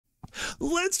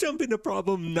let's jump into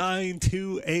problem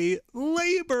 9.2a,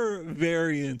 labor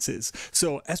variances.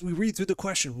 So as we read through the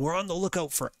question, we're on the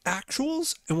lookout for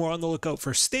actuals and we're on the lookout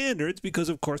for standards because,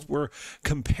 of course, we're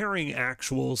comparing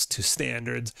actuals to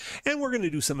standards, and we're going to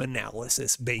do some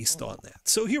analysis based on that.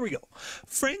 So here we go.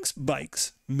 Frank's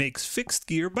Bikes makes fixed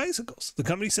gear bicycles. The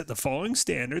company set the following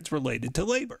standards related to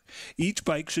labor. Each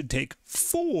bike should take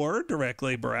 4 direct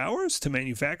labor hours to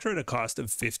manufacture at a cost of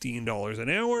 $15 an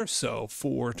hour. So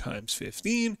 4 times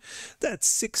 15,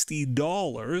 that's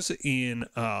 $60 in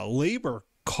labor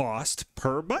cost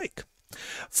per bike.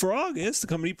 For August, the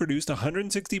company produced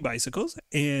 160 bicycles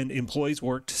and employees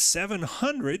worked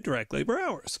 700 direct labor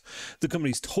hours. The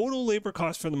company's total labor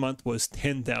cost for the month was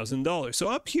 $10,000. So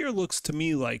up here looks to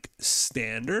me like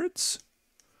standards.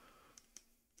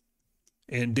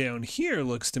 And down here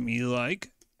looks to me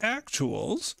like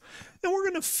actuals. And we're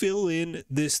going to fill in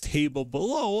this table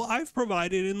below. I've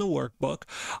provided in the workbook.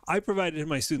 I provided it to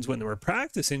my students when they were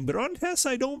practicing, but on tests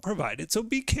I don't provide it. So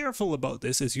be careful about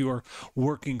this as you're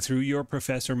working through. Your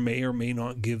professor may or may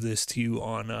not give this to you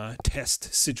on a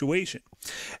test situation.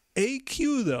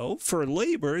 AQ, though, for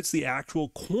labor, it's the actual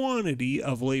quantity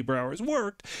of labor hours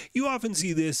worked. You often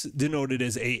see this denoted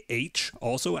as AH,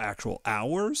 also actual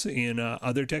hours in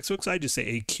other textbooks. I just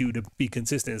say AQ to be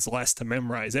consistent. It's less to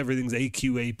memorize. Everything's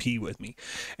AQ, AP with me.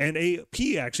 And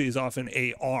AP actually is often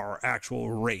AR, actual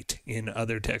rate, in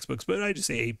other textbooks, but I just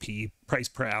say AP, price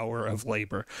per hour of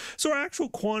labor. So our actual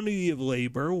quantity of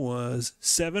labor was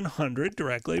 700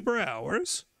 direct labor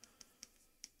hours.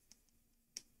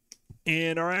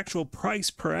 And our actual price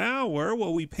per hour,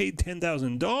 well, we paid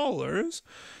 $10,000.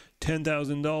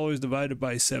 $10,000 divided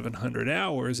by 700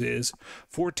 hours is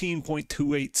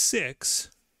 $14.286.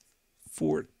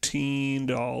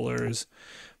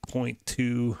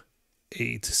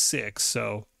 $14.286.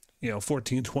 So,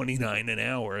 $14.29 an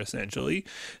hour, essentially.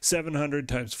 700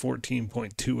 times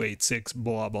 14.286,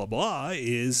 blah, blah, blah,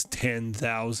 is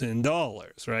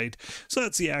 $10,000, right? So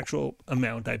that's the actual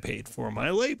amount I paid for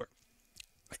my labor.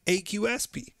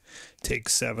 AQSP, take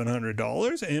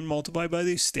 $700 and multiply by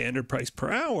the standard price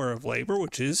per hour of labor,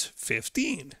 which is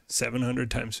 15. 700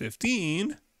 times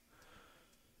 15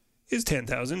 is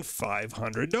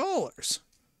 $10,500.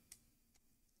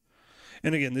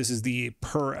 And again, this is the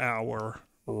per hour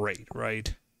rate,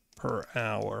 right? Per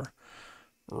hour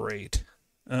rate.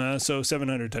 So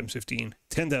 700 times 15,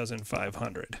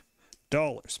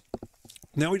 $10,500.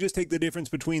 Now we just take the difference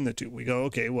between the two. We go,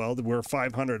 okay, well, we're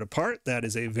 500 apart. That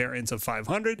is a variance of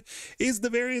 500. Is the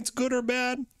variance good or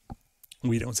bad?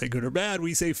 We don't say good or bad.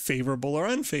 We say favorable or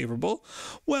unfavorable.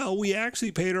 Well, we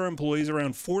actually paid our employees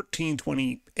around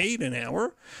 $14.28 an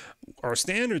hour. Our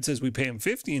standard says we pay them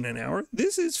 $15 an hour.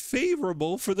 This is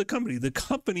favorable for the company. The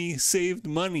company saved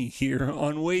money here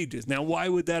on wages. Now, why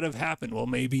would that have happened? Well,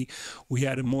 maybe we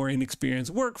had a more inexperienced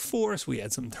workforce. We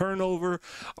had some turnover.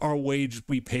 Our wage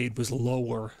we paid was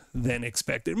lower than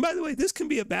expected. And by the way, this can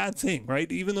be a bad thing,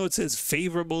 right? Even though it says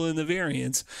favorable in the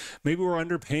variance, maybe we're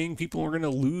underpaying people. We're going to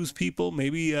lose people.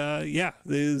 Maybe,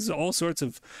 there's all sorts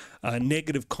of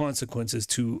negative consequences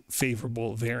to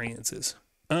favorable variances.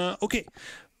 Okay.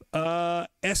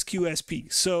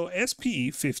 SQSP. So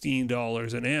SP,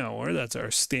 $15 an hour. That's our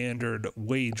standard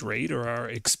wage rate, or our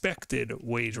expected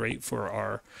wage rate for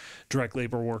our direct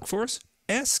labor workforce.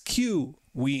 SQ,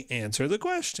 we answer the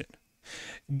question.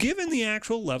 Given the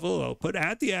actual level of output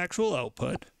at the actual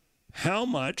output, how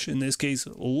much, in this case,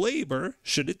 labor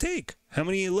should it take? How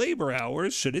many labor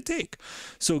hours should it take?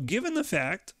 So given the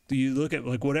fact, you look at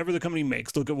like whatever the company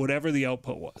makes, look at whatever the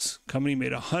output was. Company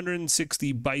made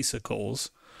 160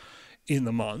 bicycles in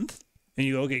the month. And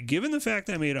you go, okay, given the fact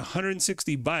that I made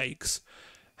 160 bikes,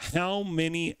 how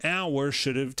many hours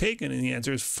should it have taken? And the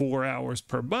answer is 4 hours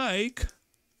per bike.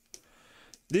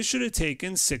 This should have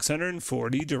taken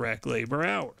 640 direct labor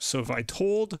hours. So if I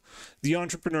told the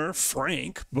entrepreneur,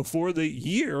 Frank, before the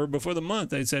year or before the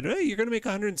month, I said, hey, you're going to make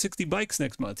 160 bikes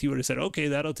next month. He would have said, okay,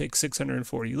 that'll take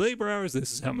 640 labor hours.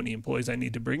 This is how many employees I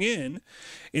need to bring in.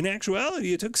 In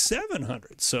actuality, it took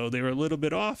 700. So they were a little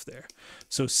bit off there.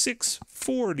 So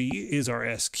 640 is our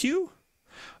SQ.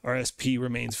 Our SP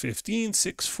remains 15.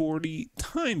 640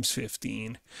 times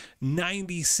 15,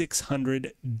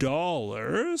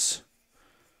 $9,600.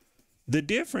 The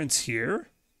difference here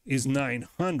is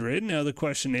 900. Now the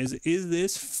question is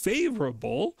this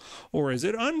favorable or is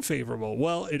it unfavorable?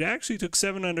 Well, it actually took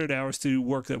 700 hours to do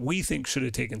work that we think should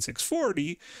have taken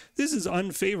 640. This is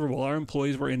unfavorable. Our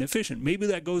employees were inefficient. Maybe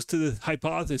that goes to the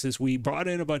hypothesis we brought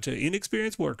in a bunch of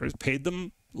inexperienced workers, paid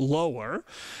them lower,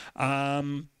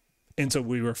 And so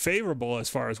we were favorable as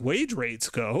far as wage rates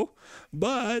go,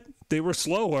 but they were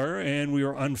slower, and we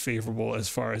were unfavorable as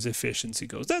far as efficiency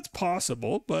goes. That's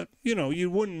possible, but you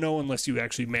wouldn't know unless you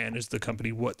actually managed the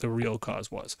company what the real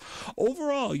cause was.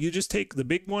 Overall, you just take the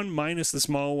big one minus the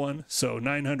small one. So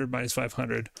 900 minus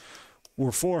 500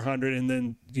 were 400, and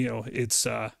then it's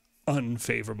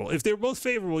unfavorable. If they're both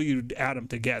favorable, you'd add them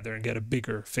together and get a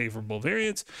bigger favorable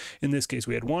variance. In this case,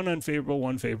 we had one unfavorable,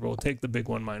 one favorable. Take the big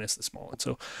one minus the small one.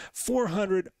 So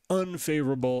 400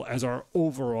 unfavorable as our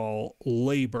overall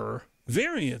labor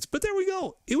variance. But there we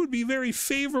go. It would be very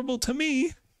favorable to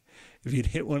me if you'd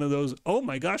hit one of those. Oh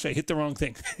my gosh, I hit the wrong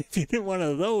thing. If you hit one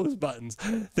of those buttons.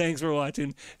 Thanks for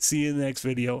watching. See you in the next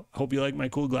video. Hope you like my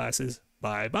cool glasses.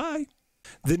 Bye-bye.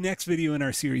 The next video in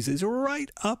our series is right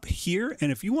up here,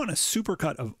 and if you want a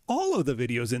supercut of all of the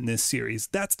videos in this series,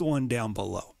 that's the one down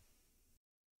below.